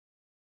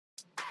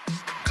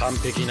完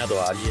璧な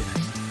どありえな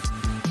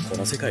い。こ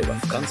の世界は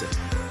不完全。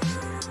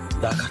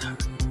だから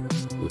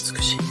美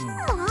しい。も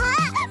うバ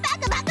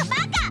カバカバ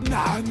カ。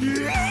何？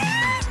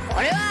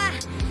俺は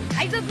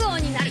海賊王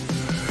になる。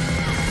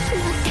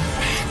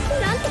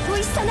なんて美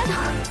味しさなの。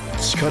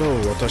力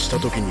を渡した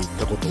時に言っ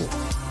たことを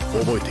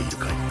覚えている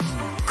かい？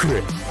くれ。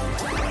違う、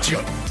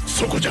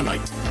そこじゃない。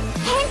変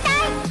態。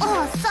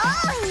遅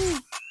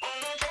い。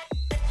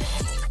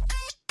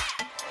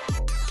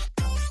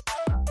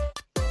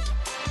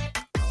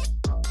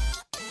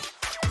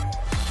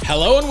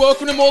Hello and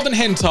welcome to More Than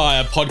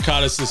Hentai, a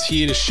podcast that's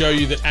here to show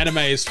you that anime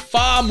is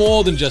far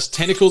more than just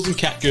tentacles and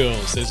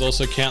catgirls. There's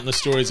also countless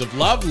stories of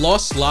love,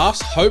 loss,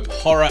 laughs, hope,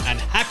 horror,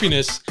 and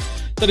happiness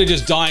that are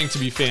just dying to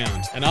be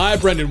found. And I,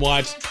 Brendan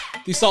White,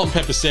 the Salt and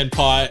Pepper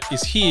Senpai,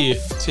 is here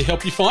to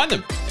help you find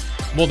them.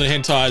 More Than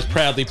Hentai is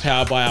proudly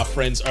powered by our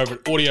friends over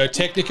at Audio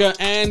Technica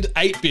and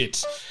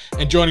 8-Bit.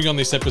 And joining on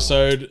this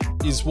episode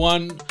is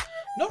one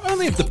not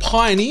only of the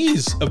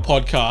pioneers of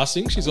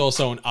podcasting, she's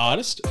also an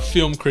artist,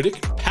 film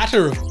critic,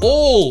 patter of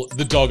all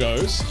the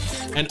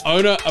doggos, and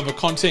owner of a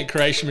content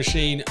creation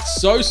machine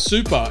so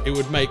super it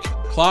would make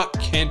Clark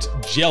Kent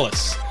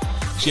jealous.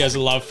 She has a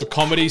love for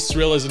comedies,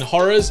 thrillers, and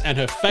horrors, and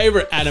her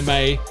favourite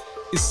anime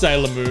is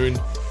Sailor Moon.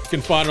 You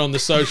can find her on the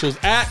socials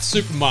at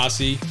Super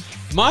Marcy.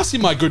 Marcy,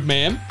 my good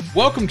ma'am,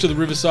 welcome to the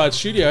Riverside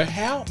Studio.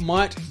 How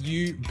might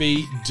you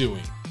be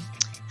doing?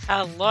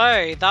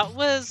 Hello, that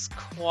was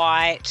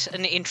quite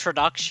an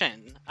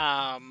introduction.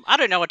 I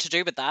don't know what to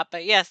do with that,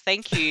 but yes,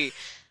 thank you.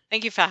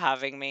 Thank you for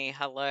having me.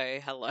 Hello.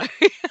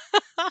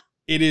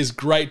 It is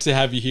great to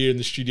have you here in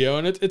the studio,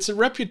 and it's a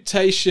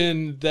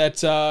reputation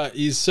that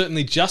is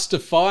certainly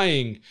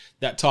justifying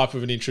that type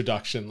of an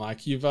introduction.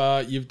 Like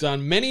you've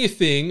done many a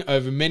thing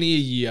over many a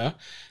year.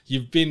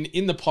 You've been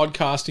in the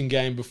podcasting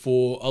game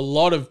before a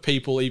lot of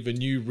people even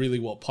knew really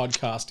what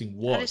podcasting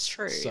was. That is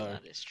true.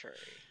 That is true.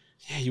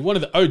 Yeah, you're one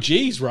of the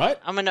OGs, right?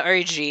 I'm an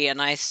OG,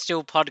 and I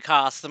still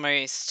podcast the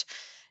most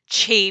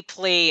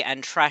cheaply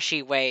and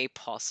trashy way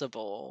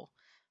possible.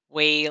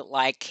 We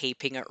like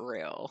keeping it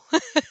real.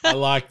 I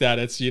like that.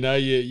 It's,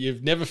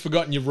 you've never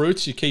forgotten your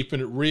roots. You're keeping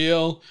it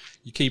real.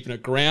 You're keeping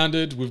it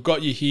grounded. We've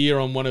got you here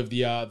on one of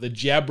the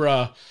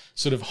Jabra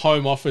sort of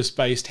home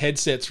office-based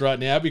headsets right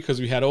now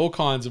because we had all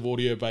kinds of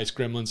audio-based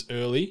gremlins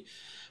early.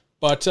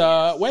 But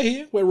we're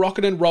here. We're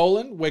rocking and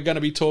rolling. We're going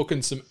to be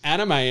talking some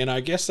anime, and I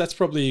guess that's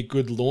probably a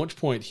good launch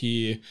point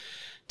here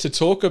to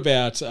talk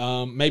about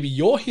maybe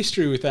your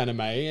history with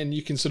anime, and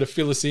you can sort of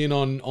fill us in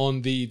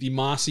on the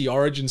Marcy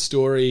origin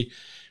story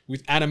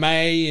with anime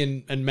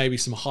and maybe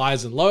some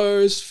highs and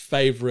lows,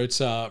 favorite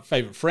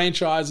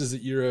franchises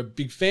that you're a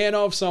big fan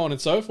of, so on and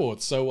so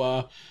forth.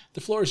 So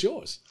the floor is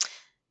yours.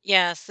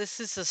 Yes, this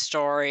is the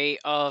story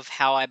of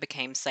how I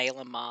became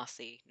Sailor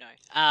Marcy. No.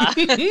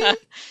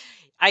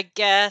 I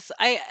guess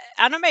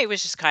anime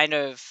was just kind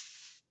of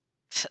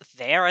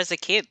there as a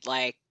kid.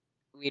 Like,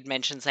 we'd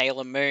mentioned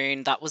Sailor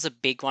Moon. That was a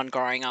big one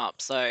growing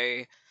up.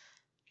 So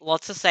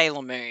lots of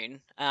Sailor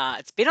Moon.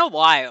 It's been a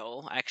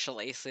while,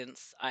 actually,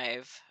 since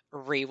I've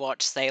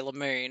rewatched Sailor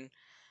Moon.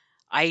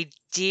 I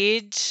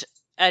did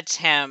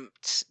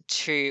attempt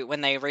to,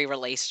 when they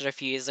re-released it a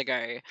few years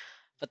ago,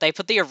 but they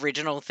put the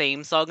original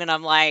theme song, and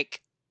I'm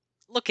like,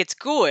 look, it's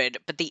good,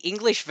 but the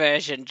English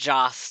version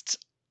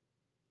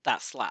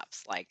that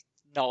slaps. Like,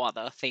 no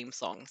other theme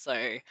song. So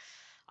I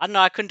don't know,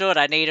 I couldn't do it.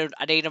 I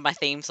needed my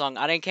theme song.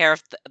 I don't care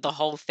if the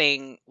whole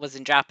thing was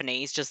in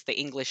Japanese, just the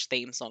English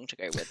theme song to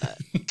go with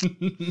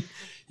it.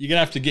 You're gonna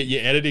have to get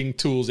your editing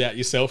tools out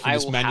yourself and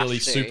just manually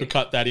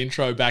supercut that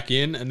intro back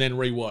in and then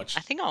rewatch.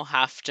 I think I'll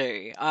have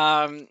to.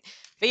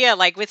 But yeah,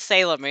 like with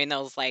Sailor Moon, there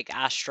was like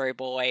Astro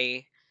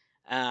Boy,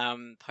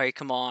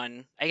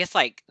 Pokemon, I guess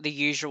like the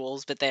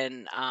usuals, but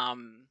then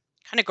kind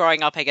of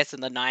growing up, I guess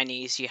in the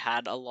 90s, you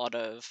had a lot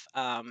of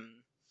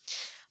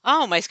I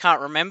almost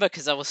can't remember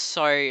because there were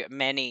so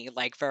many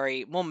like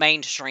very more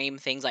mainstream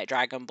things like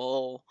Dragon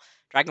Ball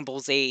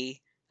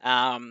Z.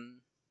 I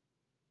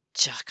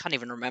can't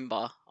even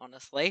remember,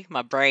 honestly.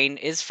 My brain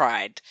is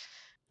fried.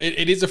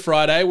 It is a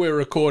Friday. We're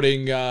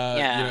recording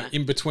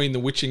in between the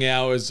witching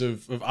hours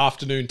of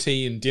afternoon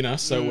tea and dinner,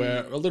 so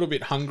we're a little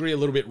bit hungry, a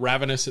little bit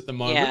ravenous at the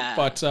moment. Yeah.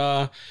 But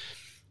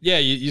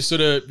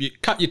you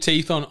cut your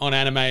teeth on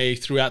anime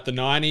throughout the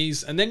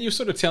 90s, and then you're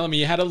sort of telling me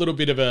you had a little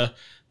bit of a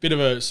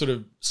sort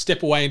of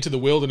step away into the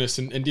wilderness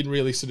and didn't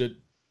really sort of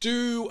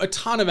do a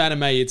ton of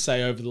anime, you'd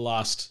say, over the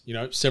last,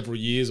 several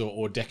years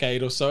or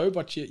decade or so,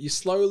 but you're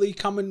slowly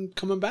coming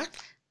back?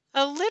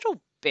 A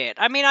little bit.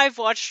 I mean, I've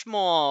watched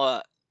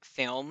more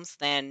films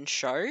than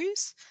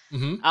shows.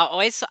 Mm-hmm.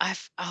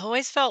 I've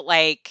always felt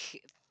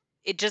like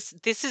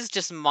this is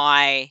just the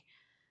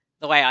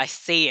way I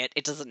see it.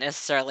 It doesn't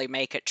necessarily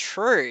make it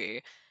true,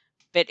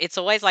 but it's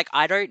always like,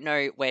 I don't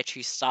know where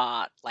to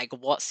start. Like,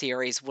 what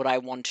series would I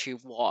want to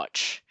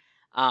watch?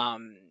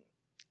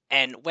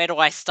 And where do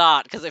I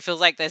start? Because it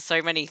feels like there's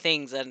so many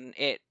things, and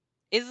it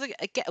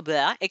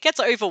gets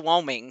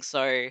overwhelming.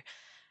 So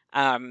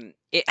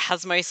it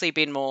has mostly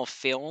been more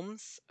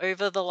films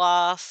over the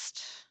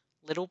last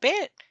little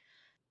bit.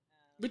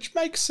 Which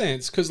makes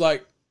sense, because,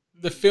 like,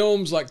 the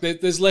films, like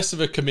there's less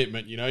of a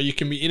commitment, you know, you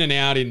can be in and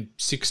out in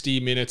 60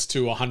 minutes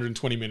to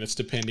 120 minutes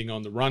depending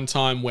on the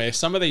runtime, where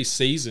some of these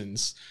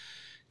seasons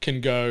can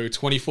go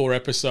 24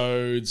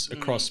 episodes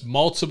across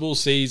multiple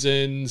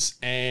seasons,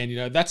 and you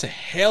know that's a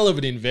hell of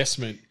an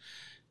investment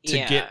to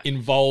get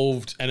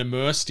involved and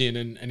immersed in,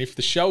 and if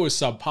the show is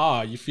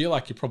subpar, you feel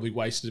like you probably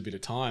wasted a bit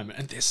of time.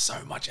 And there's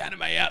so much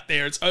anime out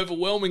there, it's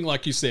overwhelming,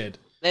 like you said.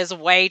 There's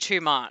way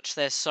too much.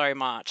 There's so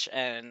much,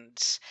 and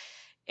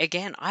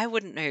again, I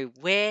wouldn't know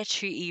where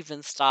to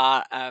even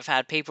start. I've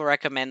had people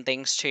recommend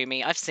things to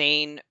me. I've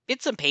seen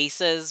bits and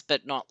pieces,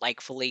 but not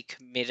like fully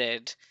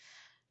committed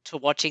to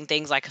watching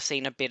things. Like I've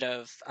seen a bit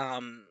of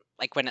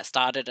like when it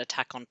started,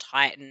 Attack on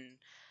Titan.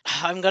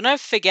 I'm gonna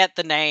forget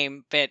the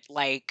name, but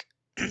like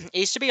it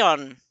used to be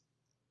on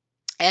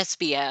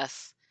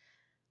SBS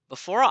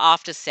before or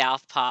after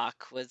South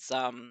Park. Was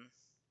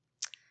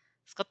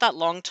it's got that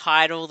long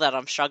title that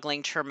I'm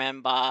struggling to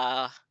remember.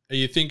 Are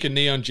you thinking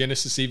Neon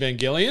Genesis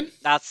Evangelion?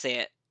 That's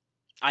it.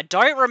 I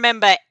don't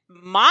remember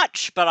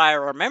much, but I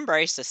remember I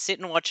used to sit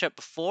and watch it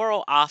before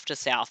or after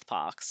South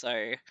Park. So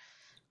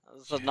that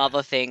was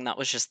another thing that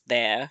was just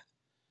there.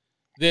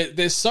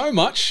 There's so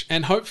much,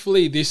 and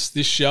hopefully this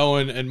show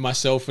and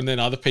myself and then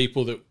other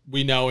people that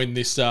we know in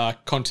this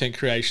content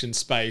creation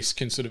space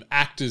can sort of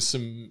act as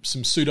some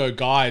pseudo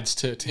guides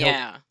to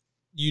help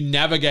you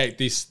navigate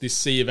this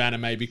sea of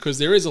anime, because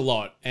there is a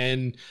lot.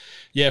 And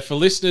yeah, for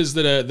listeners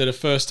that are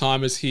first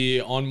timers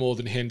here on More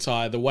Than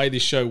Hentai, the way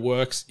this show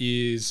works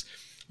is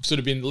I've sort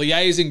of been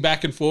liaising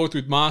back and forth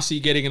with Marcy,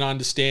 getting an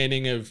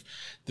understanding of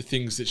the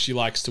things that she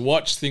likes to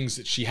watch, things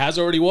that she has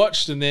already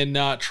watched, and then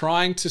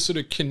trying to sort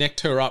of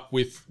connect her up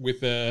with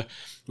an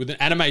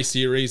anime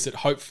series that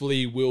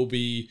hopefully will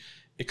be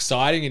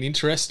exciting and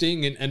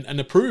interesting and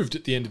approved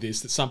at the end of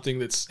this. That's something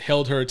that's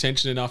held her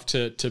attention enough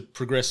to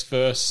progress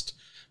first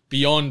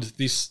beyond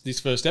this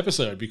first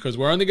episode, because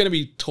we're only going to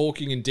be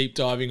talking and deep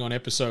diving on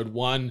episode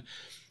 1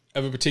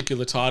 of a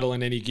particular title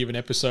in any given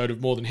episode of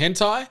More Than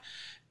Hentai.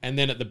 And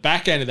then at the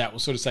back end of that, we'll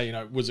sort of say, you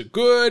know, was it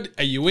good?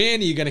 Are you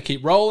in? Are you going to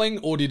keep rolling?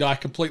 Or did I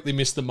completely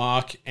miss the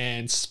mark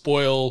and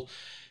spoil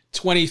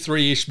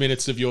 23-ish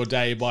minutes of your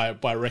day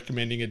by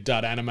recommending a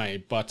dud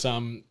anime? But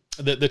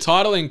the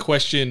title in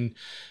question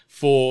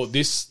for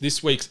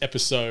this week's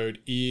episode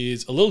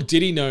is a little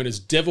ditty known as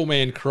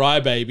Devilman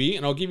Crybaby.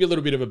 And I'll give you a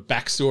little bit of a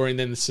backstory and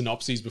then the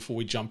synopses before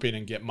we jump in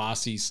and get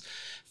Marcy's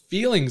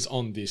feelings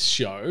on this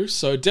show.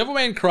 So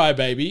Devilman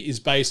Crybaby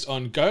is based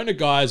on Go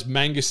Nagai's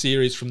manga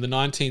series from the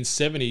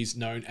 1970s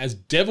known as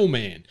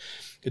Devilman.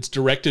 It's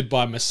directed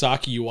by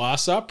Masaki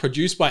Yuasa,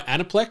 produced by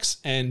Aniplex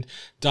and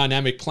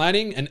Dynamic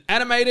Planning, and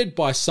animated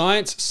by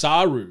Science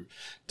Saru.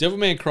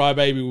 Devilman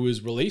Crybaby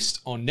was released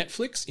on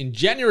Netflix in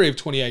January of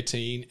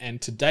 2018 and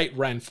to date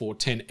ran for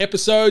 10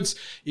 episodes.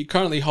 It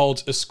currently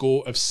holds a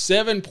score of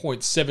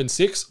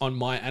 7.76 on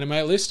my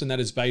anime list, and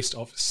that is based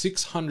off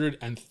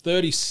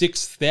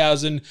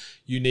 636,000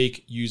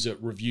 unique user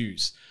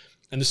reviews.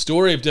 And the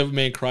story of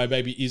Devilman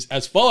Crybaby is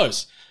as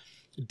follows.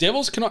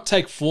 Devils cannot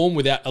take form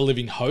without a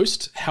living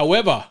host.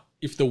 However,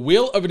 if the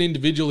will of an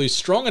individual is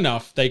strong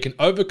enough, they can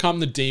overcome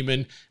the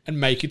demon and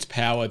make its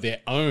power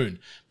their own,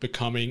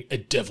 becoming a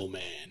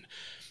Devilman.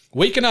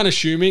 Weak and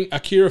unassuming,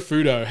 Akira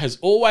Fudo has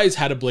always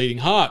had a bleeding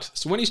heart,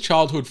 so when his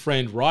childhood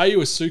friend Ryu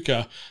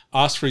Asuka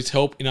asks for his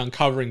help in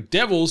uncovering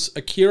devils,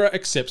 Akira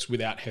accepts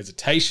without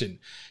hesitation.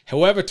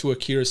 However, to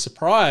Akira's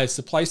surprise,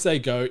 the place they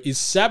go is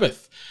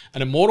Sabbath,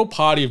 an immortal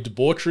party of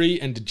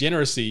debauchery and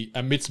degeneracy.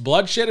 Amidst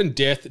bloodshed and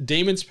death,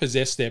 demons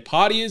possess their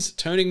partiers,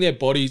 turning their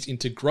bodies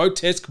into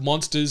grotesque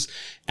monsters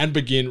and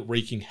begin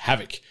wreaking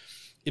havoc.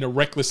 In a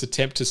reckless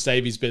attempt to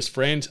save his best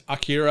friend,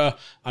 Akira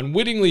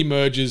unwittingly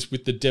merges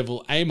with the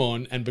devil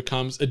Amon and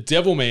becomes a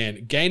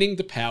Devilman, gaining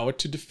the power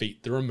to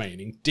defeat the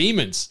remaining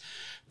demons.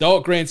 Though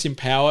it grants him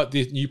power,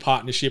 the new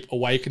partnership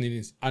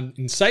awakens an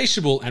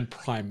insatiable and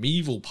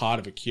primeval part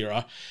of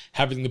Akira.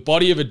 Having the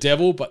body of a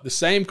devil but the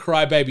same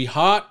crybaby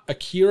heart,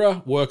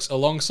 Akira works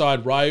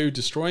alongside Ryu,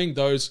 destroying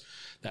those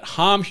that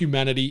harm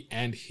humanity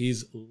and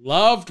his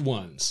loved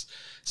ones.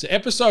 So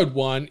episode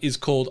 1 is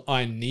called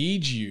I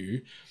Need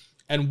You.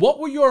 And what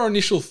were your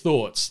initial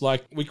thoughts?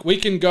 Like, we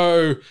can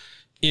go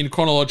in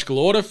chronological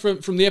order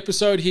from the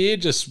episode here,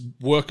 just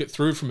work it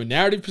through from a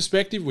narrative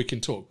perspective. We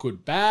can talk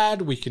good,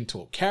 bad. We can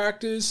talk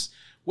characters.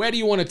 Where do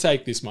you want to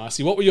take this,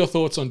 Marcy? What were your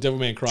thoughts on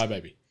Devilman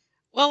Crybaby?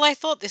 Well, I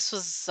thought this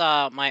was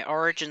my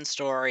origin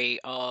story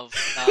of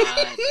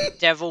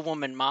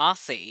Devilwoman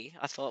Marcy.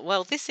 I thought,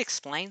 well, this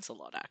explains a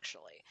lot,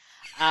 actually.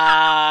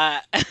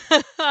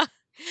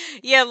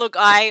 Yeah, look,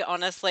 I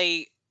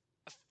honestly,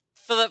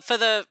 for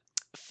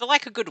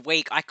like a good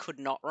week, I could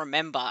not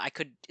remember.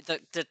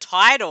 The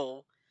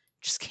title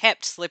just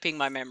kept slipping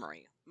my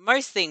memory.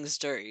 Most things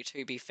do,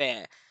 to be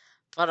fair.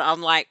 But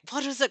I'm like,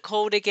 what is it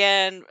called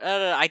again?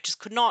 I just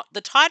could not.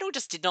 The title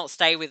just did not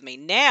stay with me.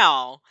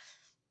 Now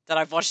that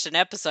I've watched an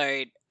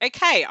episode,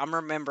 okay, I'm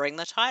remembering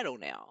the title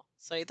now.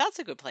 So that's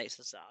a good place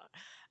to start.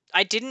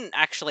 I didn't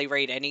actually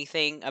read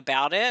anything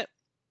about it,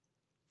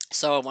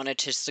 so I wanted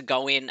just to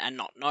go in and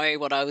not know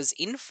what I was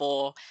in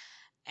for.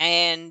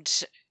 And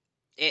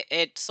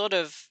it sort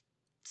of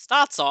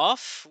starts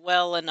off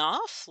well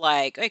enough,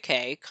 like,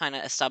 okay, kind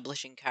of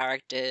establishing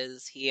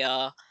characters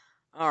here.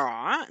 All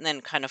right, and then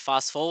kind of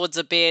fast forwards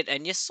a bit,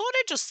 and you're sort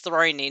of just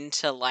thrown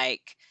into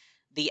like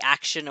the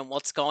action and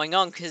what's going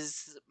on,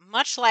 because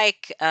much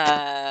like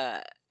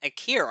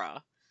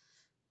Akira,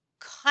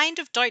 kind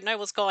of don't know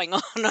what's going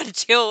on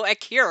until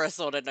Akira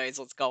sort of knows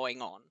what's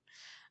going on.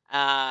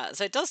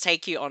 So it does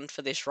take you on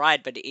for this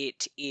ride, but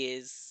it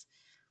is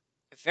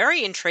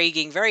very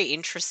intriguing, very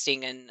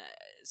interesting, and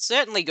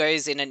certainly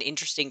goes in an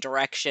interesting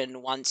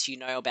direction once you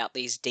know about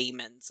these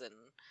demons and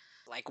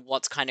like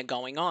what's kind of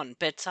going on.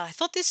 But I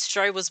thought this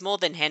show was more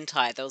than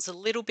hentai. There was a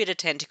little bit of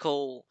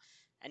tentacle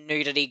and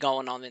nudity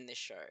going on in this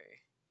show.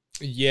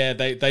 Yeah,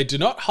 they do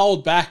not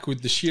hold back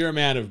with the sheer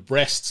amount of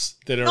breasts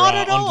that are Not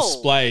at on all.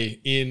 display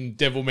in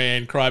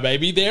Devilman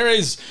Crybaby. There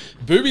is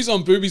boobies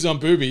on boobies on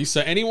boobies,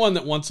 so anyone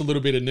that wants a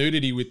little bit of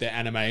nudity with their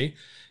anime,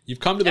 you've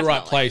come to the right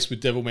Definitely. place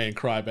with Devilman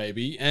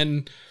Crybaby.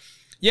 And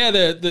yeah,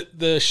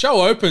 the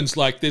show opens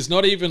like there's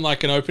not even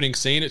like an opening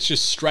scene. It's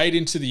just straight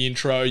into the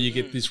intro. You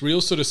get this real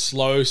sort of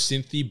slow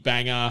synthy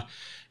banger,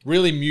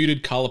 really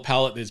muted color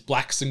palette. There's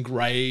blacks and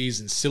grays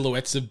and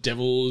silhouettes of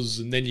devils,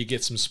 and then you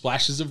get some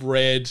splashes of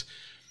red.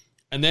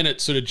 And then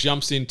it sort of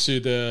jumps into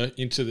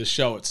the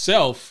show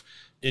itself,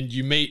 and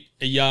you meet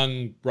a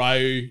young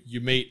Ryu,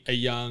 you meet a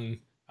young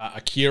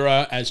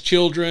Akira as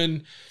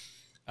children.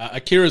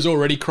 Akira's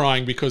already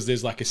crying because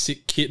there's like a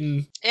sick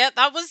kitten. Yeah,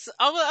 that was.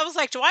 I was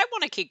like, do I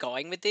want to keep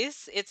going with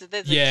this?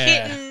 There's a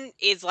Yeah. kitten.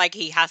 Is like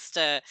he has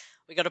to.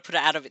 We got to put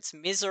it out of its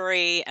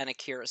misery, and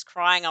Akira's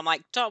crying. I'm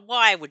like,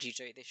 why would you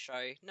do this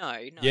show? No.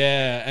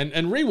 Yeah,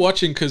 and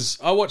rewatching, because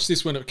I watched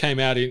this when it came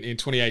out in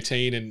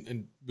 2018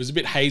 and was a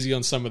bit hazy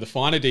on some of the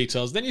finer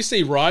details. Then you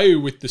see Ryu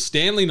with the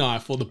Stanley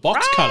knife or the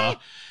box cutter,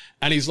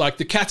 and he's like,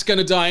 the cat's going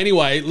to die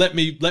anyway, let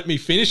me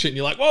finish it. And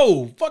you're like,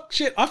 whoa, fuck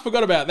shit, I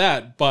forgot about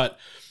that. But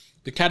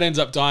the cat ends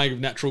up dying of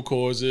natural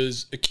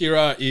causes.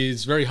 Akira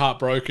is very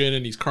heartbroken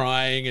and he's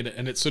crying,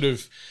 and it sort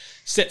of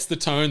sets the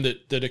tone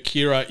that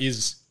Akira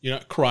is,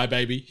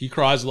 crybaby. He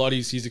cries a lot.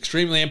 He's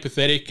extremely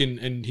empathetic,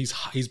 and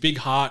his big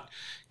heart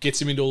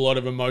gets him into a lot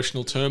of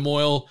emotional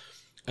turmoil.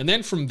 And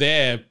then from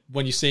there,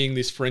 when you're seeing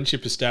this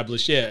friendship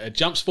established, it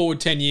jumps forward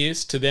 10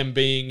 years to them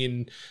being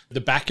in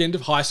the back end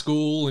of high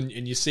school, and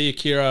you see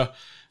Akira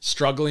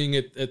struggling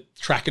at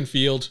track and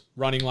field,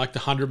 running like the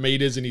 100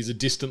 meters, and he's a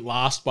distant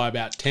last by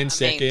about 10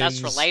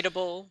 seconds. That's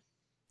relatable.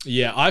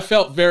 Yeah, I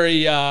felt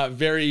very,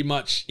 very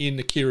much in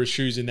Akira's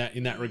shoes in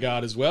that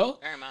regard as well.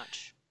 Very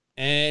much.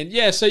 And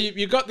yeah, so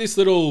you've got this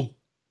little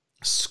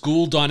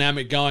school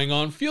dynamic going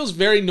on. Feels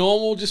very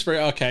normal, just very,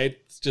 okay,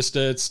 it's just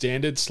a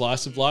standard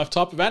slice of life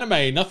type of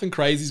anime. Nothing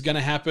crazy is going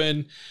to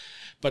happen.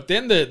 But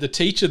then the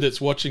teacher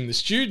that's watching the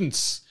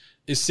students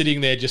is sitting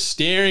there just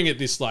staring at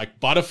this like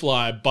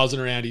butterfly buzzing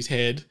around his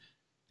head. And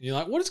you're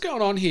like, what is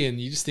going on here? And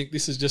you just think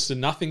this is just a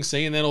nothing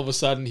scene. And then all of a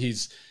sudden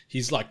he's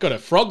like got a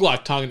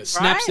frog-like tongue and it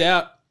snaps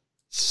out,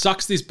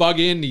 sucks this bug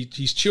in.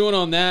 He's chewing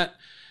on that.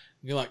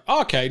 And you're like,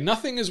 oh, okay,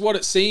 nothing is what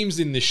it seems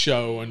in this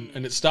show.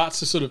 And it starts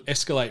to sort of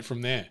escalate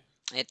from there.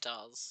 It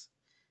does.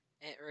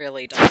 It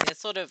really does. It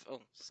sort of.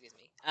 Oh, excuse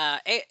me.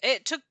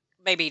 It took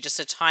maybe just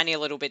a tiny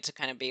little bit to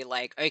kind of be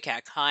like, okay, I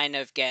kind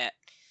of get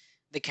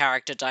the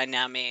character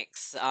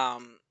dynamics.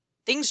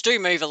 Things do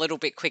move a little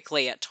bit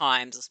quickly at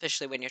times,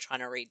 especially when you're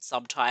trying to read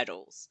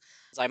subtitles.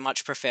 I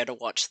much prefer to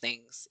watch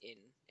things in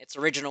its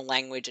original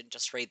language and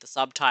just read the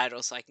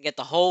subtitles so I can get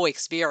the whole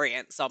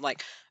experience. So I'm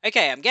like,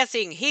 okay, I'm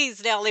guessing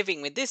he's now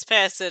living with this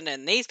person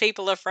and these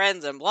people are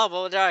friends and blah,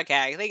 blah, blah.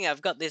 Okay, I think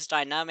I've got this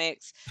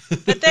dynamics.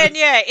 But then,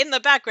 in the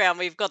background,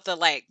 we've got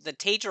the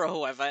teacher or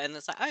whoever, and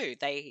it's like, oh,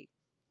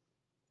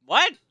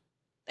 what?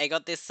 They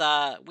got this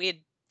weird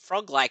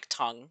frog-like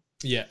tongue.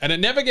 Yeah, and it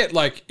never get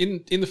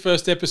in the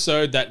first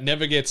episode, that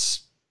never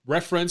gets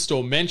referenced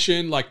or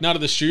mentioned. Like none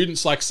of the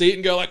students see it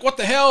and go like, what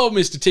the hell,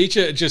 Mr.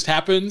 Teacher? It just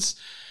happens.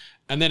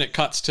 And then it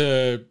cuts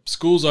to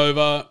school's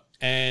over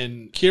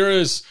and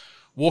Kira's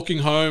walking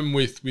home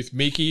with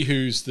Miki,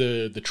 who's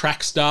the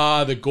track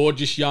star, the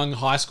gorgeous young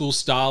high school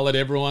starlet.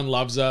 Everyone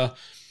loves her,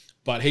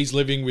 but he's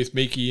living with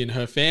Miki and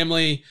her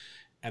family.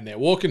 And they're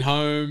walking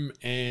home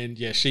and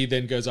she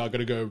then goes, I've got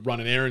to go run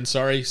an errand,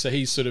 sorry. So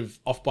he's sort of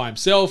off by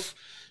himself.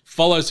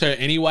 Follows her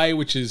anyway,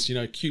 which is,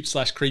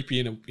 cute/creepy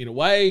in a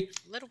way.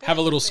 Have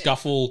a little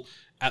scuffle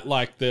at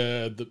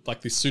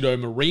this pseudo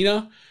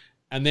marina.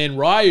 And then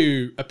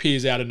Ryu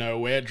appears out of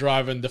nowhere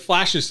driving the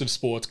flashiest of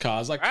sports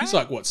cars. He's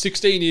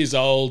 16 years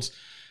old.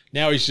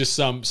 Now he's just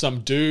some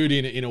dude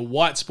in a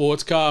white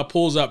sports car,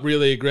 pulls up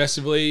really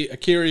aggressively.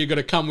 Akira, you got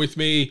to come with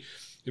me.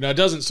 It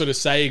doesn't sort of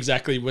say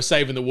exactly we're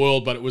saving the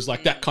world, but it was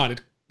like that kind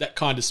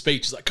of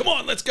speech. It's like, come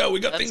on, let's go.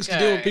 We got things to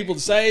do and people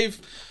to save.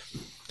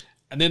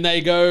 And then they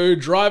go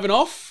driving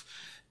off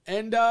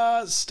and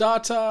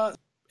start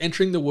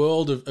entering the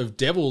world of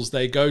devils.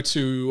 They go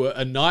to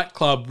a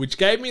nightclub, which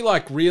gave me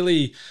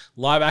really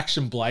live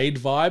action Blade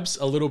vibes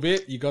a little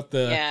bit. You got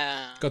the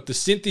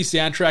synthy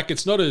soundtrack.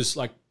 It's not as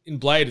in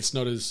Blade. It's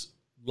not as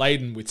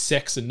laden with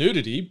sex and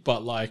nudity,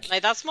 but like,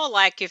 Like, that's more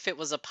like if it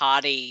was a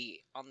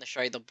party on the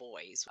show The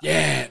Boys.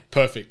 yeah,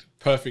 perfect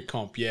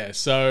comp. Yeah,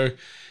 so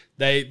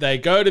they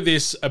go to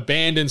this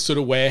abandoned sort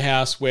of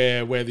warehouse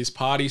where this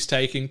party's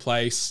taking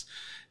place,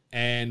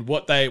 and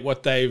what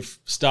they've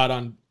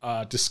started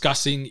on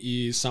discussing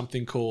is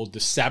something called the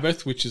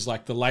Sabbath, which is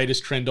like the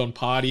latest trend on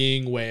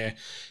partying,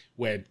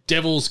 where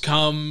devils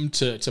come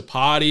to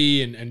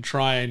party and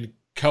try and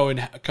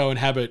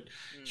co-inhabit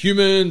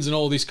humans and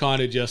all this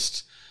kind of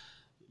just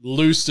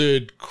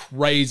lucid,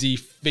 crazy,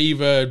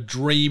 fever,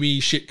 dreamy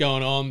shit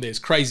going on. There's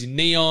crazy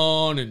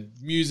neon and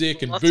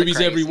music and Lots of boobies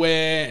crazy.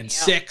 everywhere and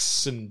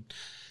sex and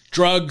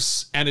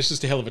drugs, and it's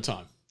just a hell of a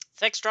time.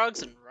 Sex,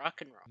 drugs, and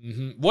rock and roll.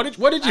 Mm-hmm. What did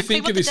you Exactly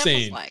think what of the this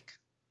devil's scene? like.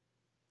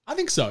 I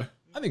think so.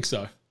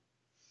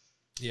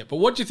 Yeah, but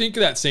what did you think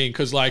of that scene?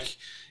 Because like,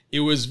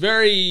 it was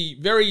very,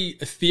 very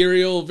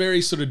ethereal,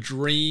 very sort of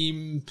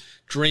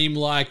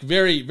dreamlike,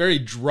 very, very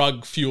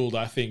drug fueled.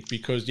 I think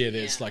because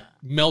there's like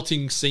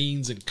melting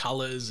scenes and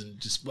colors and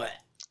just bleh.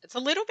 It's a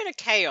little bit of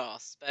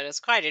chaos, but it's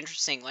quite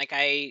interesting. Like,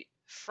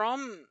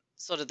 from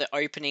sort of the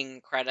opening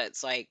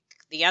credits, like,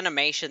 the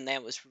animation there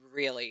was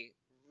really,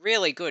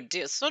 really good.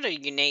 It's sort of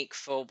unique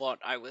for what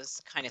I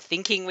was kind of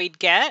thinking we'd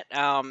get.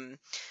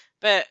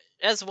 But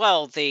as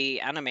well,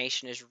 the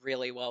animation is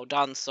really well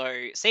done.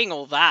 So seeing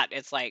all that,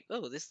 it's like,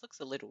 oh, this looks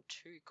a little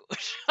too good.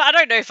 I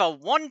don't know if I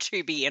want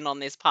to be in on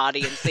this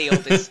party and see all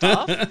this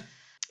stuff.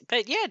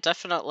 But yeah,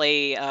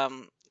 definitely, it's a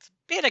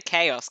bit of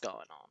chaos going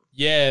on.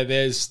 Yeah,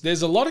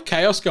 there's a lot of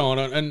chaos going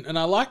on, and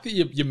I like that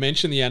you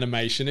mentioned the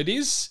animation.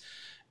 It's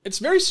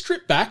very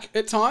stripped back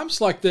at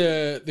times. Like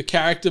the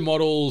character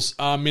models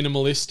are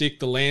minimalistic,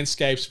 the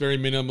landscape's very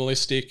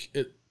minimalistic.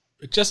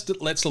 It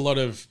just lets a lot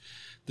of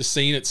the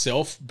scene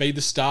itself be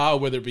the star,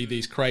 whether it be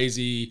these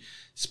crazy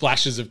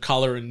splashes of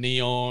color and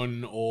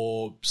neon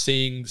or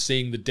seeing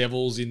the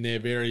devils in their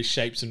various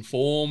shapes and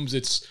forms.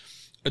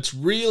 It's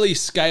really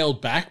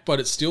scaled back, but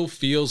it still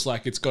feels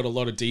like it's got a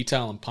lot of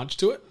detail and punch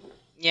to it.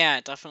 Yeah,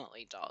 it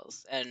definitely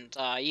does. And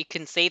you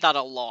can see that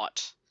a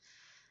lot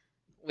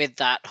with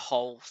that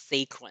whole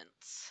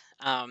sequence.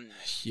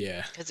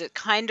 Yeah. Because it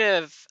kind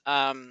of,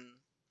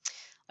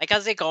 like,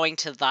 as they're going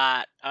to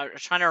that, I'm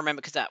trying to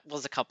remember because that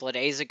was a couple of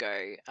days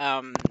ago,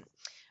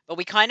 but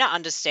we kind of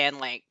understand,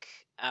 like,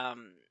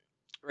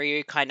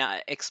 Ryu kind of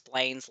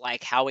explains,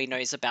 like, how he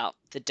knows about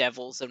the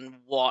devils and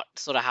what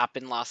sort of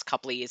happened last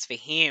couple of years for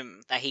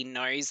him, that he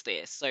knows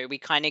this. So we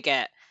kind of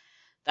get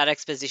that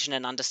exposition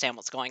and understand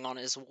what's going on,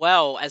 as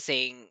well as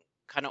seeing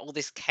kind of all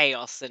this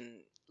chaos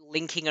and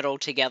linking it all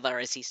together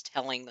as he's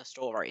telling the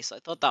story. So I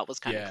thought that was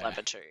kind of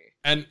clever too.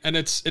 And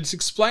it's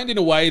explained in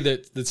a way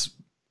that's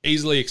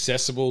easily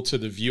accessible to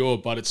the viewer,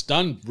 but it's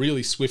done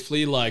really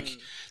swiftly. Like,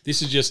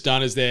 this is just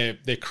done as they're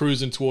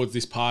cruising towards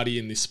this party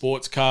in this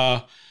sports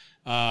car.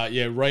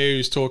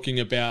 Ryu's talking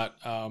about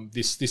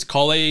this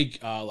colleague,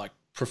 like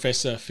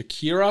Professor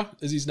Fakira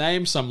is his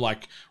name, some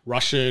like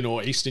Russian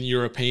or Eastern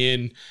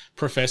European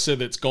professor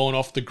that's gone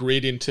off the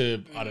grid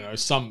into, I don't know,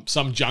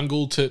 some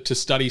jungle to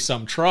study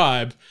some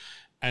tribe.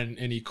 And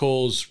he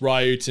calls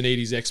Ryu to need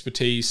his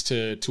expertise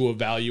to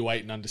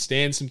evaluate and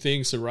understand some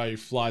things. So Ryu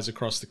flies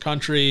across the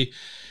country,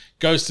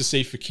 goes to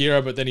see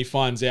Fakira, but then he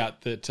finds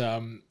out that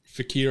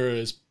Fakira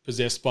is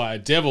possessed by a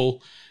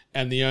devil,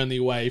 and the only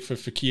way for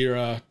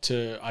Fakira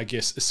to, I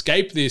guess,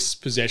 escape this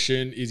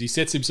possession is he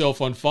sets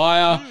himself on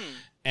fire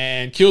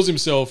and kills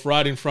himself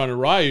right in front of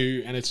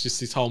Ryu, and it's just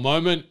this whole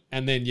moment.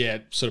 And then,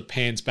 it sort of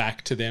pans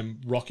back to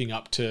them rocking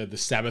up to the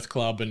Sabbath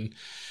Club, and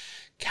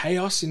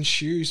chaos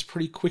ensues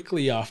pretty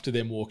quickly after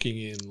them walking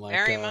in. Like,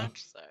 Very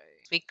much so.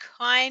 We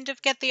kind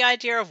of get the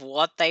idea of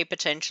what they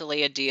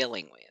potentially are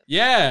dealing with.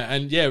 Yeah,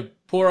 and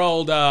poor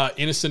old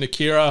innocent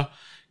Akira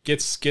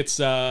gets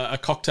a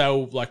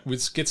cocktail,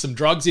 gets some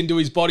drugs into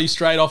his body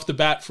straight off the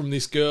bat from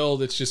this girl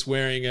that's just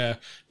wearing a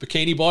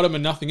bikini bottom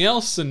and nothing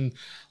else, and a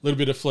little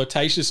bit of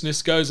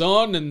flirtatiousness goes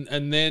on,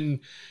 and then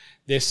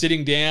they're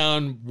sitting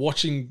down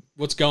watching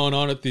what's going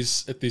on at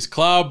this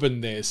club,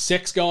 and there's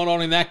sex going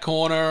on in that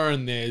corner,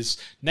 and there's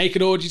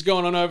naked orgies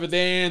going on over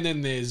there, and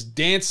then there's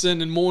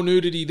dancing and more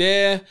nudity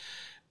there.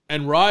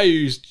 And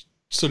Ryu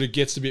sort of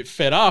gets a bit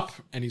fed up,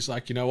 and he's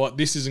like, you know what,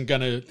 this isn't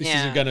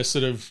gonna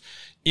sort of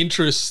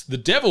interest the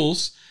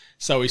devils.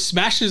 So he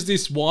smashes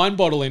this wine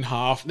bottle in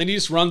half, and then he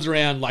just runs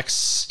around like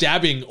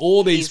stabbing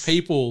all these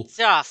people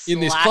just in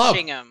this club.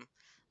 slashing them.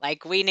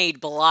 Like, we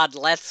need blood,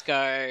 let's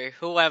go,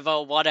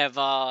 whoever,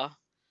 whatever.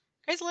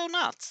 Goes a little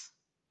nuts.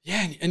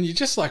 Yeah, and you're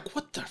just like,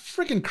 what the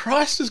friggin'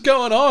 Christ is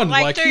going on?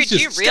 Like, dude, he's do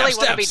just you really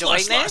stab, want to be stab, doing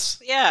slice, this?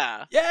 slice.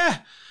 Yeah. Yeah.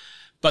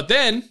 But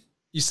then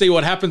you see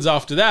what happens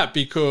after that,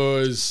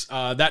 because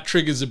that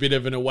triggers a bit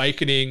of an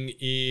awakening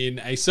in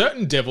a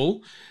certain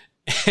devil.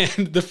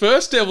 And the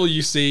first devil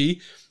you see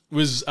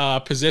was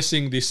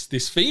possessing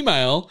this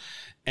female,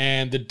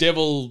 and the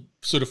devil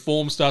sort of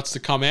form starts to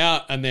come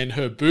out, and then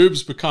her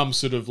boobs become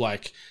sort of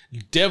like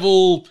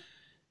devil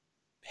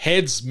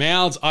heads,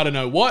 mouths, I don't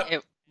know what.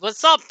 It was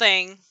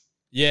something.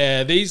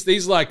 Yeah,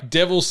 these like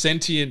devil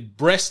sentient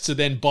breasts are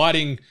then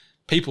biting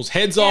people's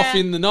heads off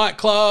in the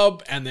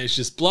nightclub, and there's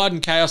just blood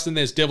and chaos, and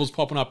there's devils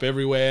popping up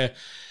everywhere.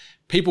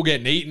 People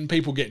getting eaten,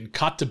 people getting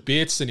cut to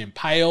bits and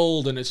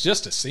impaled, and it's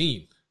just a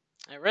scene.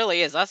 It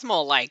really is. That's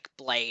more like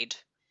Blade.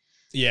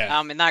 Yeah.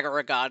 In that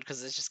regard,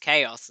 because it's just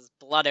chaos. There's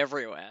blood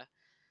everywhere.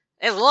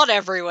 There's blood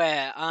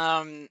everywhere.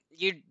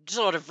 You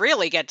sort of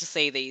really get to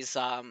see these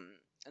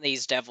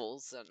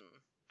devils, and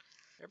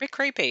they're a bit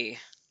creepy.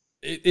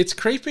 It's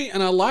creepy,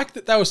 and I like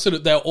that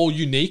they're all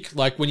unique.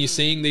 Like when you're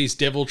seeing these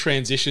devil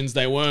transitions,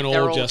 they're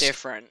all just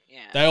different. Yeah,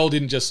 they all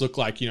didn't just look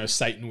like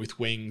Satan with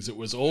wings. It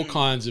was all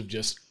kinds of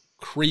just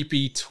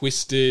creepy,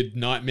 twisted,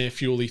 nightmare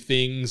fuely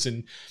things,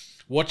 and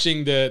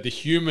watching the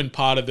human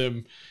part of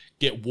them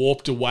get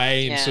warped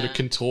away and sort of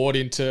contort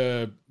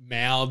into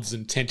mouths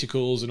and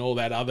tentacles and all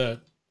that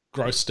other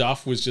gross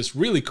stuff was just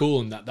really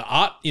cool, and that the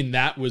art in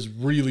that was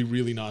really,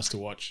 really nice to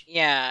watch.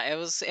 Yeah, it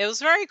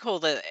was very cool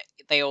that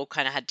they all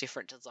kind of had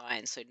different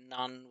designs, so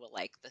none were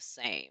like the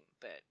same.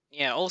 But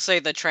yeah, also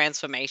the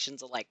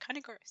transformations are like kind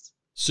of gross.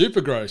 Super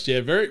gross,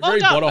 yeah, very Well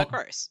very done, but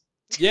gross.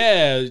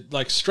 Yeah,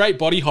 like straight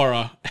body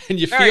horror, and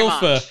you Very feel much.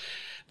 for.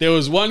 There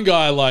was one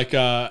guy like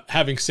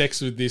having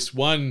sex with this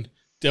one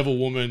devil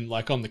woman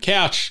like on the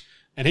couch,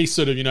 and he's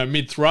sort of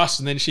mid thrust,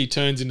 and then she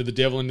turns into the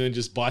devil and then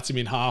just bites him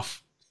in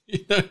half.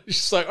 It's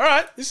just like, all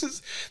right, this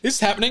is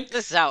happening.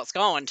 This is how it's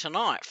going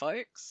tonight,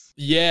 folks.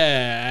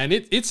 Yeah, and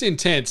it's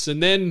intense.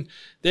 And then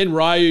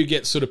Ryu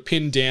gets sort of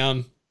pinned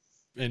down,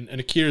 and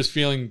Akira's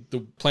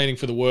planning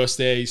for the worst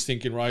there. He's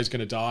thinking Ryu's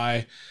going to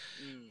die.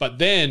 But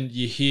then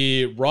you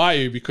hear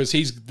Ryu, because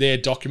he's there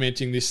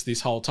documenting this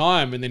whole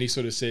time, and then he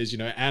sort of says,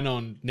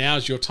 Anon,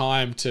 now's your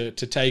time to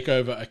take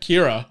over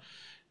Akira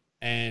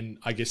and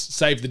I guess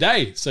save the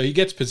day. So he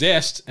gets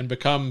possessed and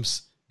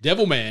becomes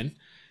Devilman,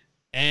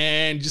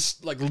 and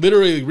just like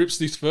literally rips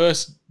this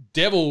first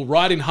devil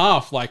right in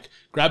half, like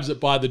grabs it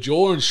by the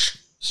jaw and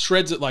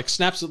shreds it, like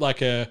snaps it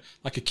like a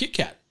Kit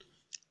Kat.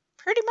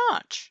 Pretty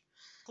much.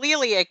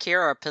 Clearly,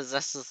 Akira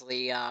possesses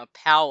the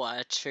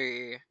power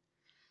to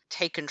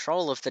take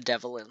control of the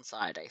devil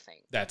inside, I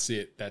think. That's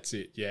it.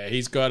 Yeah,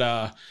 he's got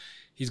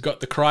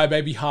the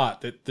crybaby heart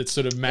that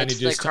sort of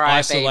manages to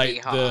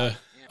isolate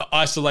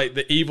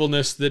the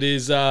evilness that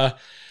is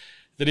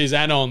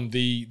Anon,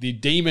 the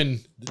demon.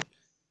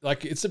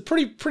 Like, it's a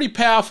pretty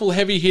powerful,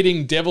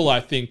 heavy-hitting devil,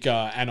 I think,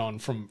 Anon,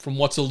 from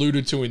what's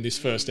alluded to in this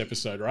first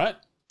episode, right?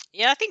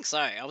 Yeah, I think so.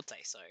 I would say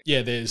so.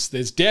 Yeah,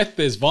 there's death,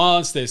 there's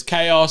violence, there's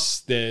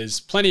chaos, there's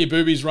plenty of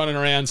boobies running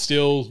around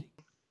still.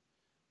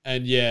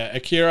 And yeah,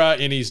 Akira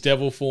in his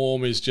devil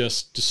form is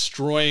just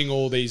destroying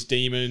all these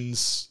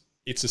demons.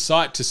 It's a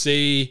sight to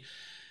see.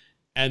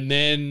 And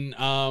then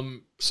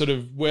sort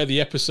of where the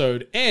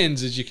episode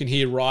ends is you can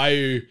hear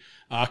Ryu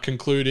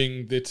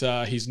concluding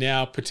that he's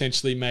now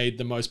potentially made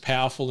the most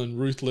powerful and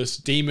ruthless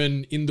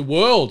demon in the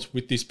world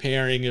with this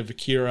pairing of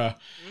Akira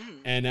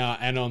and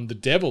Anon the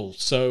devil.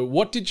 So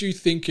what did you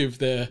think of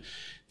the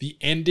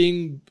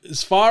ending?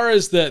 As far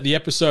as the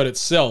episode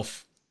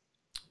itself,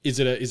 is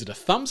it a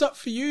thumbs up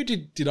for you?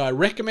 Did I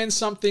recommend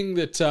something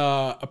that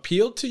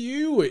appealed to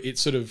you? It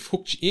sort of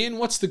hooked you in?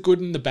 What's the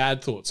good and the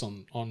bad thoughts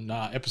on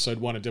episode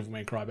 1 of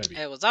Devilman Crybaby?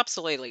 It was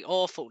absolutely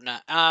awful. No,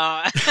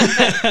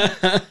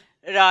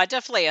 no,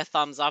 definitely a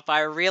thumbs up.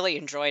 I really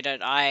enjoyed it.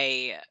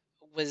 I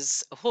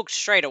was hooked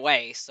straight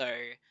away. So,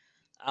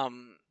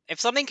 if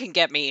something can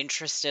get me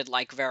interested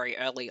like very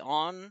early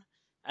on,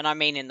 and I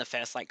mean in the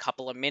first like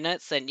couple of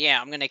minutes, then yeah,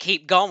 I'm gonna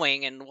keep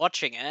going and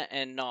watching it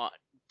and not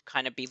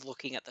kind of be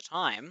looking at the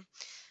time.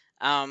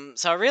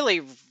 So I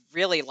really,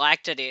 really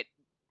liked it. It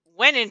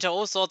went into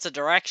all sorts of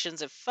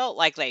directions. It felt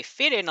like they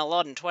fit in a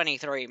lot in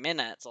 23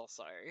 minutes or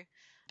so.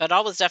 But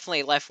I was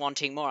definitely left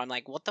wanting more. I'm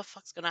like, what the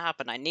fuck's going to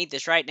happen? I need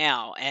this right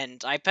now.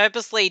 And I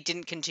purposely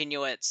didn't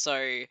continue it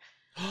so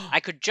I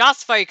could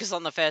just focus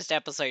on the first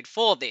episode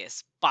for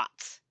this. But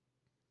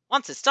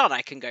once it's done,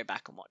 I can go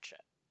back and watch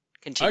it.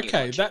 Continue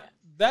watching it.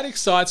 That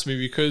excites me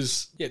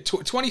because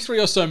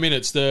 23 or so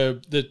minutes,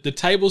 the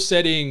table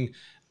setting,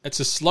 it's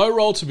a slow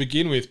roll to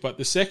begin with, but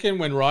the second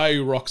when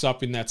Ryu rocks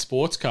up in that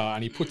sports car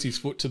and he puts his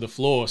foot to the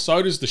floor,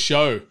 so does the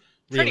show.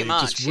 Really, Pretty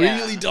much, just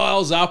really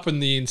dials up,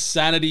 and the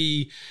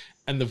insanity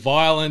and the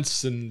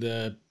violence and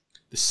the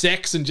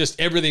sex and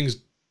just everything's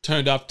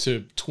turned up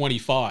to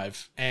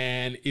 25,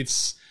 and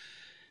it's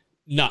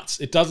nuts.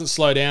 It doesn't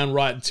slow down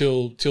right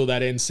until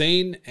that end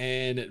scene,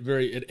 and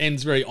it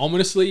ends very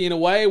ominously in a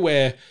way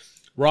where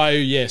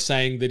Ryu,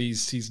 saying that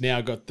he's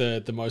now got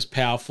the most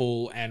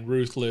powerful and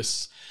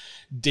ruthless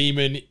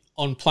demon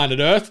on planet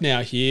Earth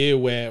now here,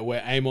 where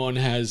Amon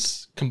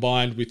has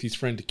combined with his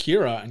friend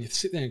Akira, and you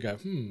sit there and go,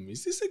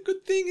 is this a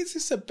good thing? Is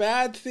this a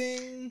bad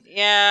thing?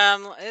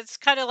 Yeah, it's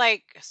kind of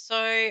like, so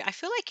I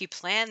feel like you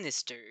planned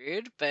this,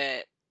 dude,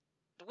 but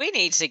we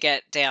need to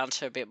get down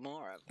to a bit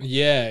more of it.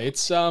 Yeah,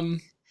 it's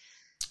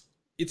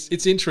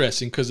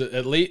interesting because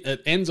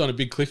it ends on a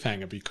big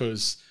cliffhanger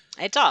because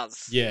it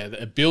does. Yeah,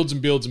 it builds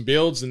and builds and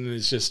builds, and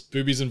there's just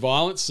boobies and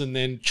violence, and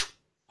then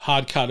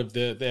hard cut of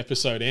the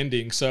episode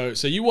ending. So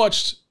you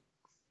watched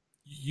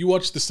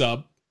the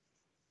sub.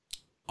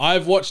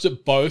 I've watched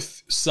it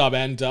both sub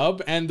and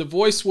dub, and the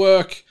voice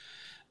work,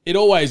 it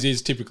always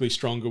is typically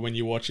stronger when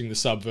you're watching the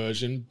sub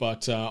version,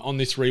 but on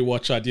this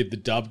rewatch I did the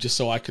dub just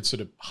so I could sort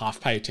of half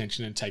pay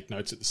attention and take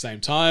notes at the same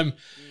time.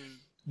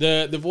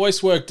 The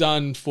voice work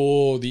done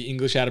for the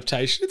English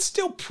adaptation, it's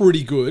still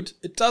pretty good.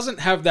 It doesn't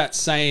have that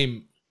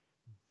same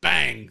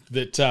bang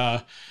that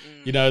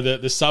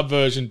the sub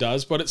version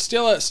does, but it's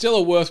still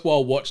a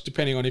worthwhile watch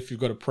depending on if you've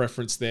got a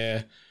preference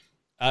there.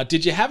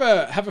 Did you have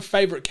a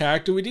favorite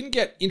character? We didn't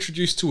get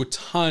introduced to a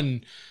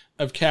ton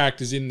of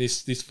characters in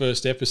this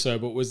first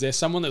episode, but was there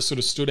someone that sort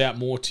of stood out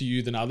more to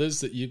you than others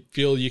that you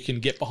feel you can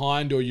get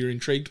behind or you're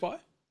intrigued by?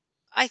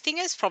 I think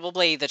it's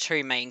probably the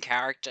two main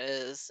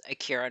characters,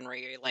 Akira and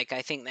Ryu. Like,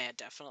 I think they're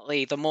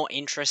definitely the more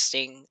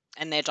interesting,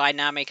 and they're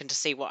dynamic, and to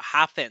see what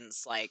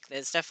happens. Like,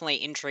 there's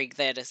definitely intrigue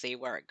there to see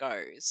where it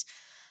goes.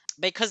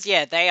 Because,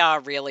 yeah, they are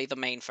really the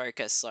main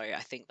focus, so I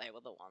think they were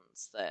the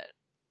ones that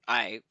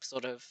I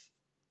sort of,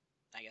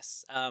 I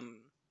guess,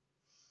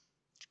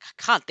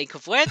 can't think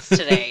of words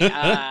today.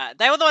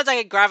 They were the ones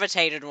I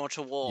gravitated more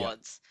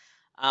towards,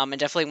 and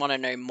definitely want to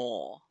know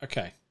more.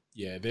 Okay,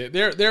 yeah,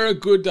 they're a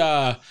good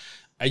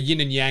a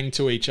yin and yang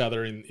to each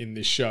other in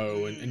this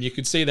show, and you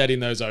could see that in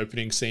those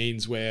opening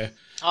scenes where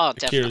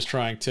Akira's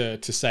trying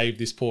to save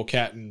this poor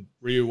cat, and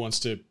Ryu wants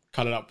to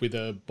cut it up with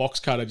a box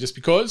cutter just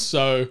because.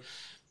 So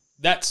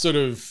that sort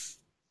of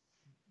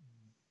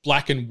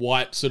black and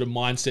white sort of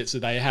mindsets that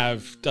they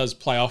have does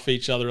play off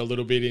each other a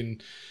little bit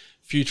in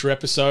future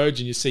episodes,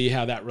 and you see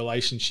how that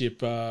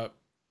relationship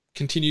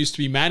continues to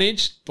be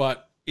managed.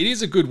 But it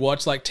is a good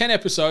watch. Like 10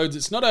 episodes,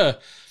 it's not a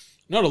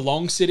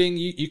long sitting.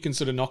 You can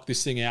sort of knock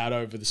this thing out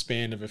over the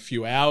span of a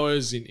few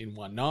hours in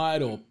one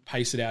night, or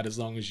pace it out as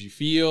long as you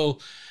feel.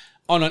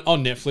 On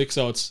Netflix,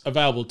 so it's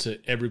available to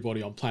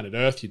everybody on planet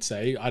Earth, you'd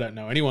say. I don't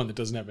know anyone that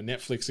doesn't have a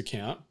Netflix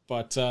account,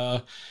 but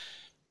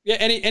yeah.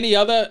 Any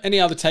other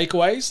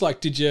takeaways?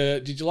 Like, did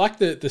you like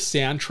the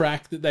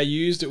soundtrack that they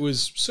used? It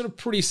was sort of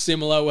pretty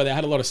similar, where they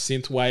had a lot of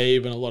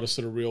synthwave and a lot of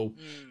sort of real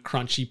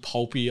crunchy,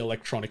 pulpy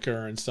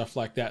electronica and stuff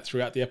like that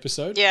throughout the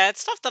episode. Yeah,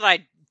 it's stuff that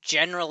I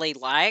generally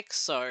like,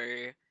 so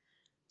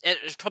it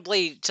was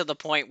probably to the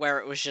point where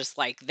it was just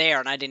like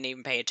there, and I didn't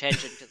even pay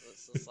attention because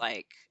it's just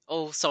like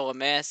so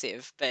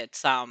immersive. But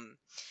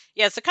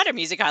yeah, it's the kind of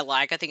music I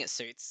like. I think it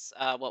suits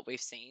what I've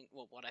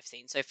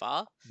seen so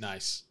far.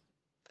 Nice.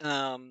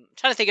 Trying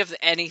to think of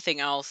anything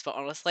else, but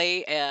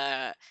honestly,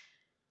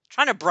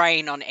 trying to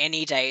brain on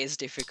any day is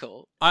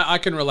difficult. I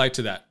can relate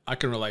to that.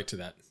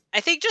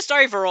 I think just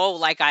overall,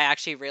 like, I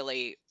actually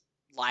really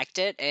liked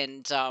it,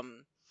 and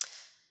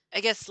I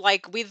guess,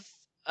 like, with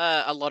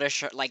a lot of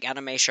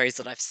anime shows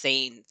that I've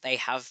seen, they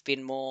have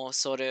been more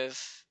sort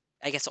of,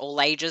 I guess, all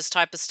ages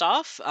type of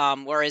stuff.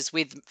 Whereas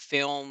with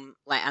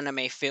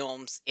anime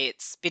films,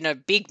 it's been a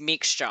big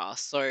mixture.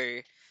 So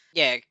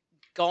yeah,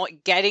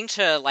 getting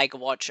to like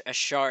watch a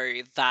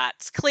show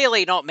that's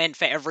clearly not meant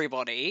for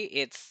everybody.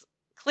 It's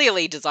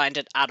clearly designed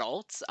at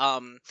adults.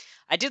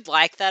 I did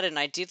like that, and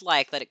I did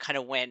like that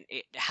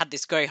it had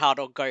this go hard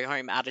or go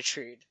home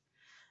attitude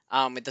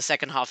with the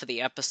second half of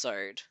the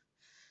episode.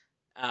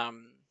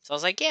 So I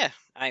was like, yeah,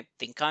 I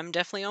think I'm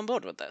definitely on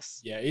board with this.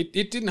 Yeah,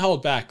 it didn't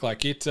hold back.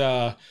 Like it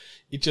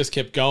just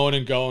kept going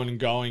and going and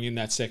going in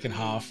that second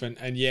half.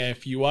 And yeah,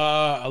 if you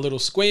are a little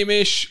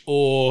squeamish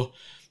or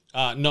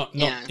not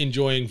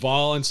enjoying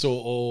violence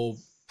or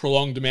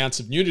prolonged amounts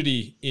of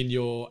nudity in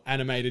your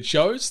animated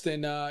shows,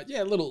 then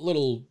yeah,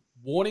 little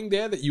warning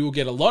there that you will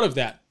get a lot of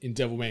that in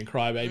Devilman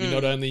Crybaby,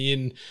 not only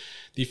in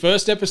the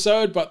first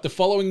episode, but the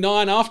following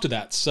 9 after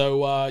that.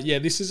 So yeah,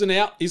 this isn't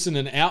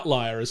an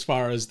outlier as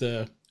far as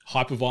the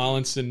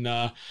hyperviolence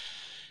and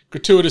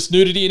gratuitous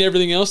nudity and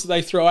everything else that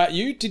they throw at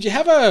you. Did you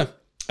have a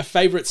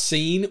favorite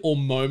scene or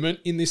moment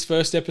in this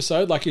first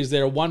episode? Like, is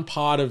there one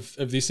part of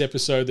this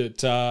episode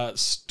that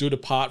stood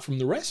apart from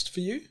the rest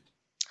for you?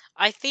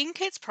 I think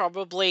it's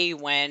probably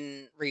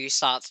when Ryu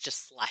starts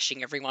just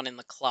slashing everyone in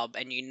the club,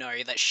 and you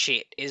know that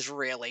shit is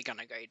really going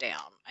to go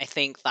down. I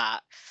think that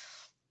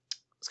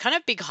was kind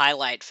of a big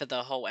highlight for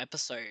the whole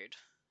episode.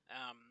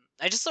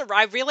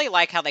 I really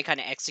like how they kind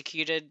of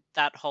executed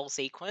that whole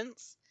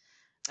sequence.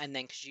 And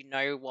then, because you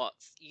know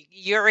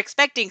you're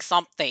expecting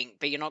something,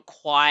 but you're not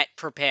quite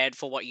prepared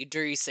for what you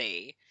do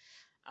see.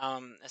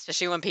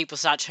 Especially when people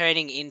start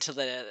turning into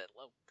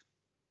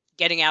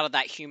getting out of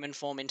that human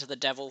form into the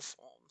devil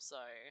form. So,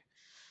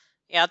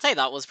 yeah, I'd say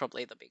that was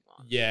probably the big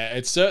one. Yeah,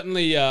 it's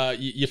certainly,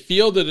 you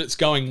feel that it's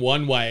going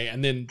one way,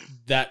 and then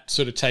that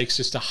sort of takes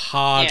just a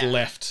hard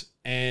left.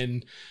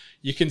 And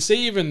you can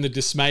see even the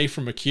dismay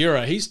from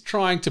Akira. He's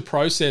trying to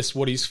process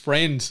what his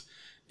friend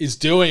is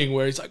doing,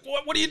 where he's like,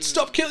 what do you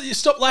stop killing? You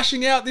stop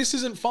lashing out. This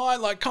isn't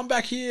fine. Like, come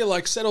back here,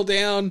 like, settle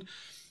down.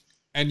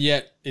 And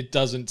yet it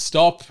doesn't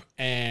stop,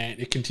 and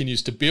it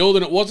continues to build.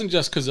 And it wasn't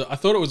just because I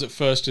thought it was at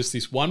first just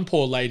this one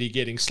poor lady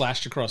getting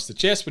slashed across the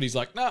chest, but he's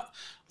like, nah,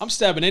 I'm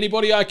stabbing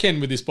anybody I can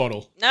with this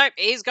bottle. Nope,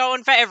 he's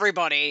going for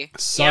everybody.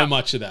 So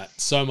much of that.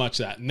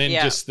 And then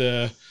just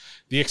the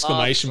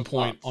exclamation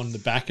point on the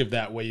back of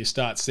that, where you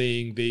start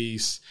seeing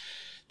these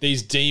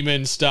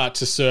demons start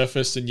to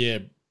surface, and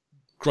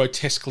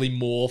grotesquely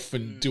morph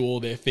and do all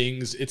their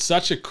things. It's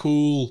such a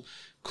cool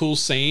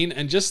scene,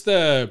 and just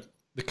the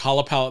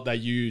color palette they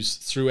use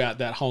throughout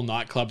that whole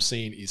nightclub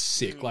scene is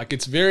sick. Like,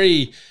 it's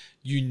very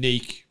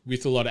unique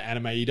with a lot of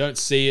anime. You don't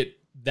see it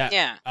that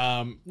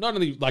not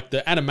only like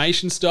the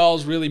animation style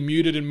is really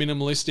muted and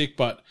minimalistic,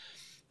 but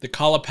the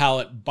color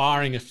palette,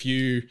 barring a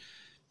few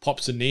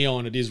pops of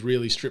neon, it is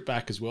really stripped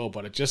back as well,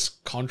 but it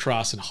just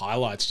contrasts and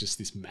highlights just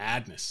this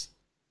madness.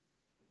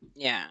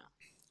 Yeah.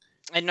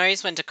 It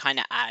knows when to kind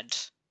of add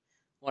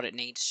what it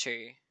needs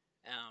to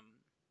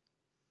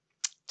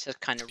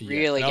kind of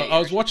really get I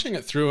was watching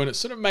it through, and it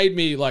sort of made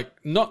me, like,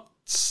 not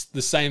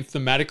the same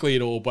thematically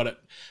at all, but it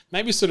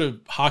made me sort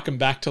of harken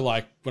back to,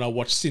 like, when I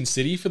watched Sin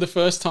City for the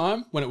first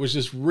time, when it was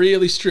just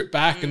really stripped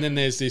back, and then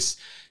there's this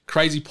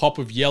crazy pop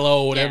of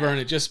yellow or whatever, and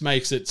it just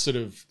makes it sort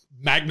of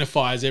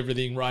magnifies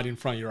everything right in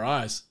front of your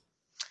eyes.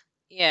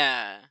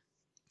 Yeah,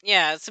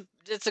 it's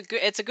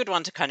a good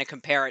one to kind of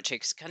compare it to,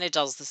 because it kind of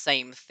does the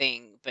same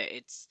thing, but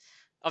it's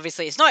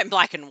obviously it's not in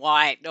black and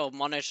white or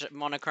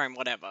monochrome,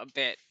 whatever.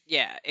 But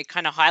yeah, it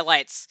kind of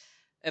highlights,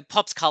 it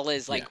pops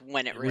colors like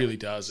when it really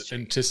does,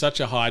 and to such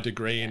a high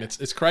degree. And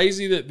it's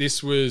crazy that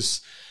this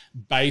was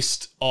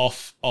based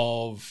off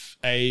of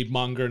a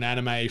manga and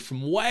anime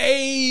from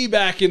way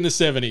back in the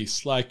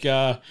 70s. Like,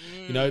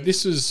 you know,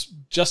 this was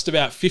just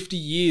about 50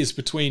 years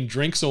between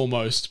drinks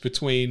almost,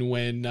 between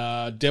when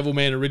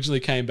Devilman originally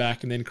came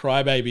back and then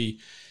Crybaby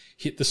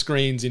hit the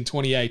screens in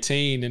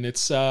 2018. And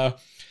it's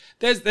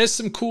there's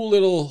some cool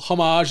little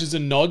homages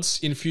and nods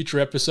in future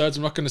episodes.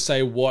 I'm not going to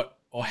say what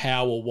or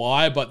how or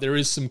why, but there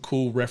is some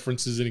cool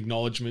references and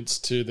acknowledgements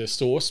to the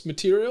source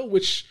material,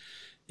 which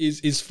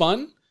is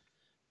fun.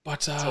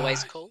 But it's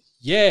always cool.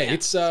 Yeah,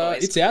 it's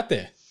out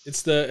there.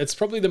 It's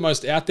probably the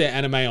most out there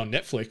anime on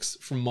Netflix,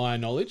 from my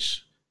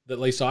knowledge, at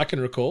least I can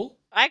recall.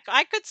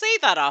 I could see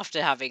that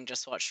after having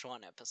just watched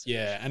one episode.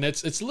 Yeah, and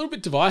it's a little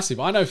bit divisive.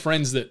 I know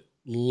friends that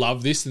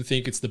love this and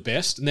think it's the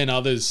best, and then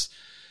others,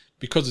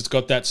 because it's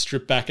got that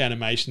stripped back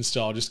animation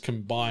style just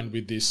combined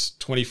with this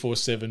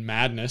 24/7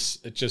 madness,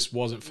 it just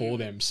wasn't for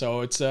them.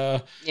 So it's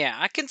yeah,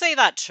 I can see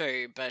that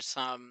too, but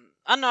I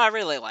don't know, I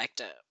really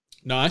liked it.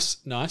 Nice.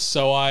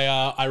 So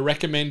I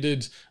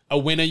recommended a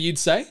winner, you'd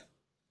say?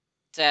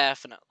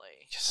 Definitely.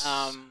 Yes.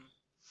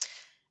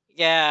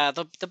 Yeah,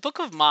 the Book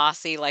of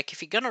Marcy, like,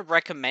 if you're gonna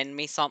recommend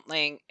me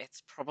something,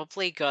 it's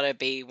probably gotta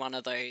be one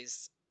of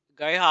those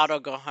go hard or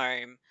go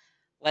home.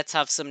 Let's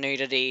have some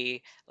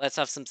nudity, let's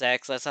have some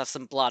sex, let's have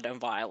some blood and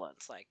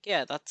violence. Like,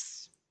 yeah,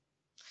 that's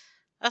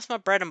my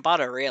bread and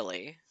butter,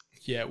 really.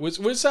 Yeah, it was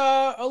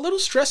a little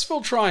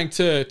stressful trying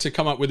to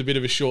come up with a bit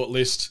of a short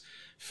list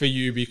for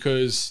you,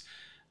 because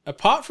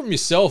apart from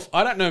yourself,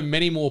 I don't know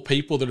many more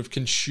people that have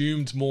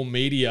consumed more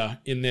media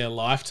in their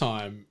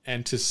lifetime,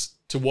 and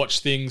to watch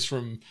things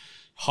from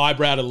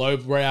highbrow to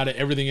lowbrow to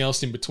everything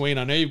else in between.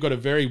 I know you've got a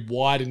very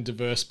wide and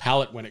diverse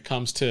palette when it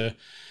comes to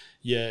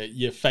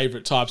your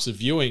favorite types of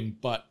viewing,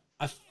 but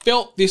I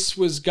felt this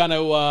was going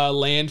to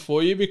land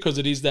for you, because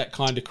it is that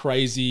kind of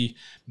crazy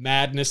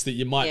madness that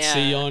you might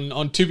see on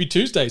Tubi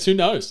Tuesdays. Who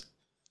knows?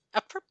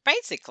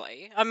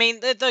 Basically. I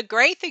mean, the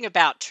great thing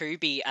about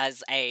Tubi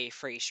as a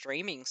free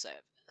streaming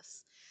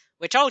service,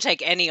 which I'll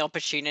take any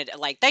opportunity,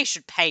 like, they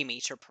should pay me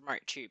to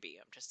promote Tubi,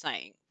 I'm just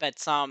saying. But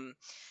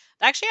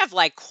they actually have,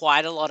 like,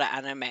 quite a lot of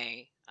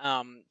anime,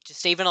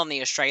 just even on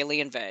the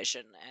Australian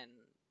version, and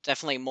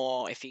definitely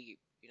more if you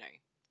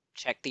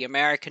check the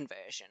American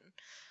version.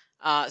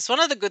 It's one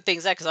of the good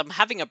things there, because I'm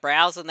having a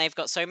browse and they've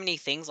got so many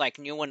things, like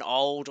new and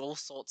old, all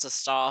sorts of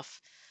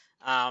stuff.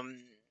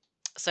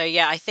 So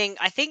yeah, I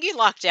think you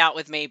lucked out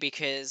with me,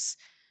 because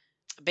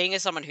being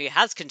as someone who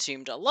has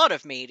consumed a lot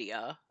of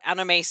media,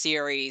 anime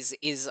series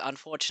is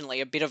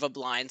unfortunately a bit of a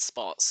blind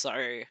spot.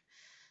 So,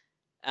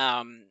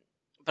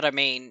 but I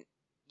mean,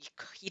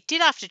 you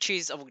did have to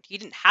choose. You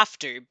didn't have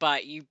to,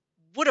 but you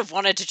would have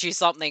wanted to choose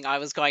something I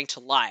was going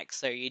to like.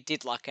 So you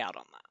did luck out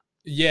on that.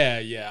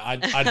 Yeah.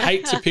 I'd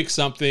hate to pick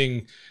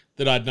something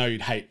that I'd know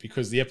you'd hate,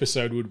 because the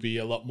episode would be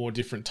a lot more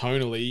different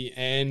tonally.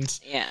 And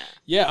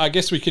yeah, I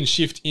guess we can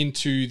shift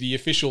into the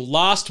official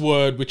last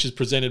word, which is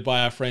presented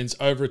by our friends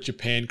over at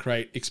Japan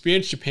Crate.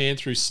 Experience Japan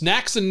through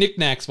snacks and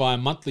knickknacks via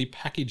monthly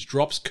package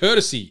drops,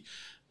 courtesy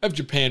of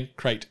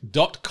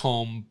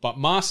japancrate.com. But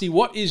Marcy,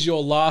 what is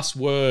your last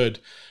word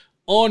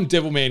on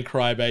Devilman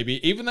Crybaby?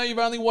 Even though you've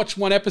only watched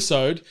one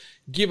episode,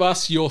 give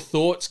us your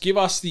thoughts. Give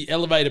us the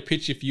elevator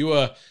pitch if you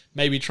are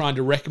maybe trying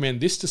to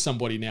recommend this to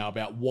somebody now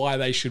about why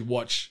they should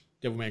watch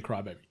Devilman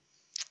Crybaby.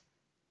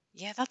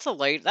 Yeah, that's a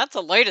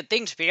loaded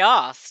thing to be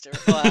asked.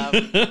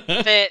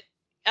 But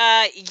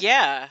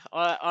yeah,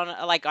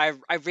 I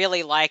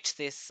really liked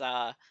this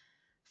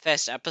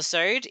first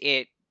episode.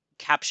 It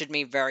captured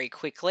me very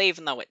quickly,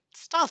 even though it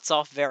starts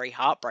off very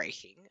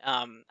heartbreaking.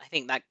 I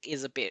think that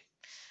is a bit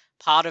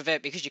part of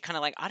it, because you're kind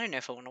of like, I don't know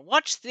if I want to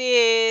watch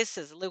this.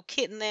 There's a little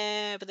kitten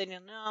there, but then you're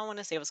no, I want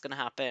to see what's going to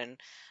happen.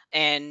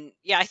 And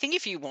yeah, I think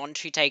if you want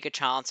to take a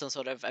chance on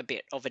sort of a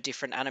bit of a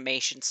different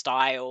animation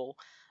style,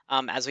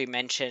 as we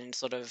mentioned,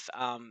 sort of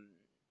a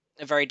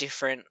very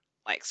different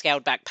like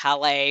scaled back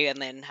palette and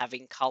then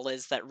having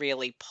colors that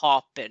really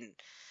pop and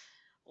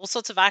all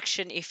sorts of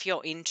action if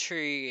you're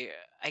into,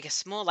 I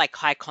guess, more like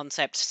high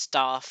concept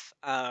stuff,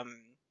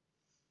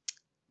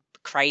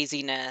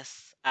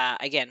 craziness,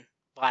 again,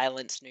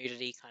 violence,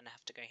 nudity kind of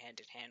have to go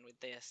hand in hand with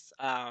this.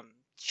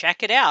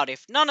 Check it out.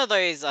 If none of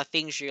those are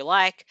things you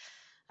like,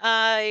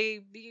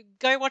 you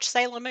go watch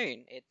Sailor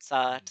Moon. It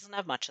doesn't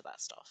have much of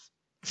that stuff.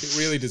 It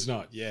really does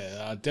not,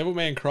 yeah.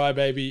 Devilman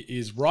Crybaby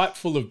is ripe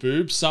full of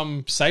boobs,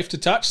 some safe to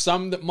touch,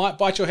 some that might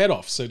bite your head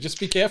off, so just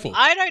be careful.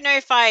 I don't know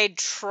if I'd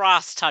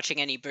trust touching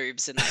any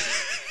boobs in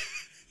that.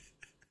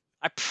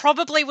 I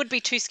probably would be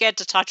too scared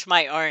to touch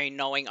my own,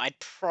 knowing I'd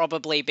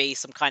probably be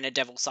some kind of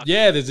devil sucker.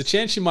 Yeah, there's a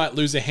chance you might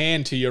lose a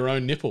hand to your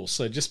own nipples,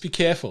 so just be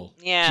careful.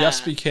 Yeah.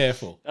 Just be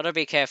careful. Gotta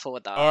be careful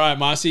with that. All right,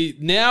 Marcy,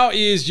 now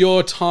is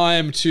your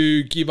time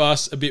to give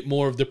us a bit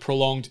more of the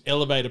prolonged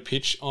elevator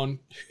pitch on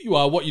who you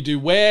are, what you do,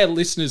 where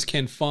listeners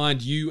can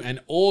find you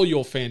and all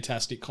your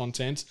fantastic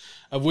content,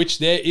 of which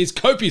there is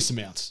copious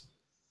amounts.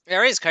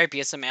 There is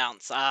copious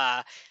amounts.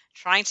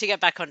 Trying to get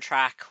back on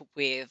track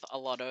with a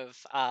lot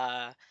of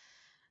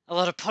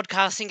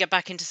podcasting, get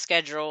back into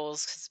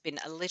schedules 'cause it's been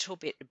a little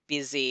bit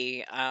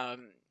busy.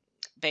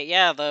 But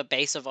yeah, the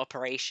base of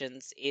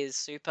operations is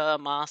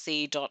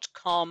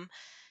supermarcy.com.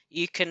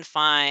 You can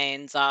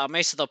find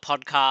most of the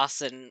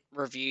podcasts and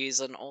reviews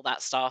and all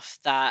that stuff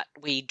that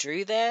we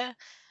do there.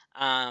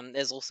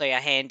 There's also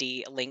a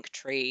handy link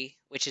tree,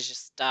 which is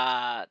just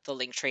the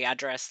link tree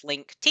address,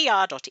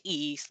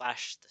 linktr.ee/the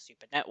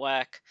super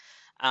network.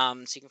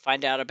 So you can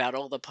find out about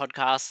all the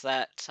podcasts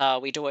that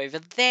we do over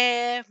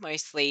there,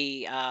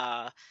 mostly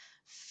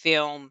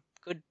film,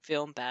 good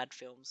film, bad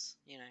films,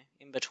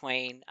 in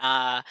between.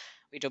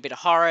 We do a bit of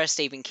horror,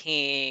 Stephen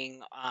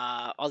King,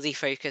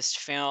 Aussie-focused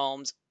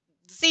films,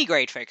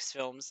 Z-grade focused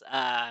films.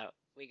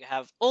 We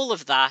have all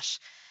of that.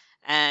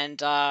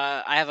 And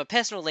I have a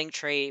personal link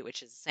tree,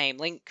 which is the same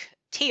link,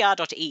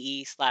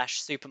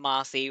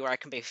 tr.ee/supermarcy, where I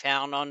can be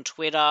found on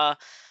Twitter,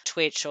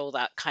 Twitch, all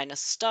that kind of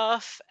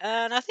stuff.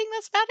 And I think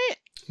that's about it.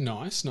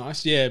 Nice.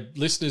 Yeah,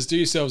 listeners, do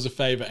yourselves a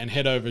favor and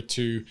head over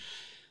to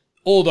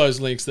all those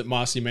links that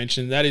Marcy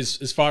mentioned. That is,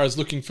 as far as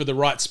looking for the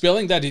right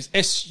spelling, that is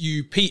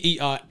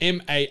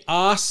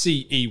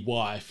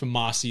SUPERMARCEY for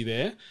Marcy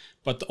there.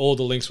 But all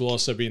the links will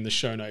also be in the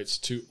show notes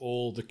to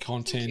all the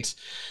content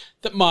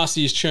that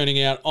Marcy is churning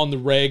out on the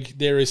reg.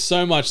 There is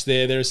so much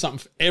there. There is something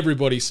for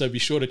everybody, so be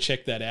sure to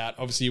check that out.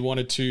 Obviously, you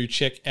wanted to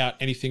check out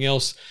anything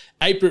else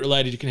 8-bit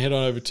related, you can head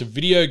on over to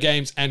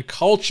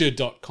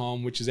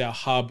videogamesandculture.com, which is our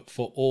hub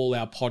for all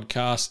our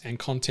podcasts and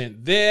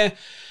content there.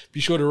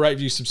 Be sure to rate,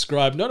 review,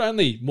 subscribe, not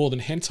only More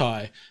Than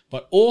Hentai,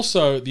 but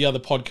also the other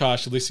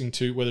podcasts you're listening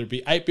to, whether it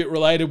be 8-bit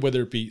related,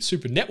 whether it be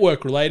Super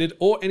Network related,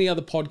 or any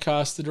other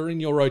podcasts that are in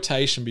your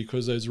rotation,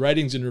 because those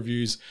ratings and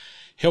reviews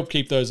help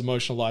keep those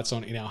emotional lights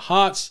on in our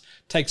hearts.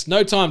 Takes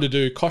no time to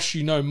do, costs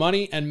you no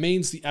money, and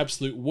means the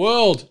absolute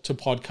world to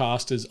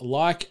podcasters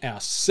like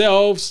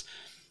ourselves.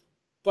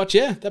 But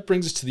yeah, that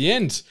brings us to the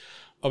end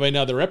of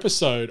another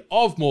episode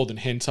of More Than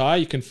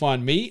Hentai. You can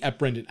find me at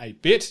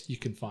Brendan8bit, you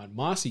can find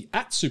Marcy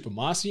at Super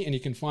Marcy, and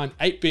you can find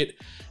 8bit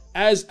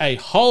as a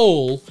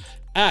whole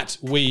at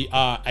We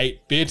Are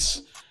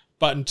 8bit.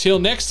 But until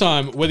next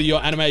time, whether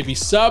your anime be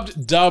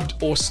subbed,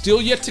 dubbed, or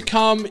still yet to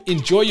come,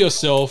 enjoy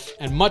yourself,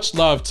 and much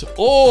love to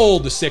all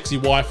the sexy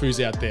waifus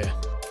out there.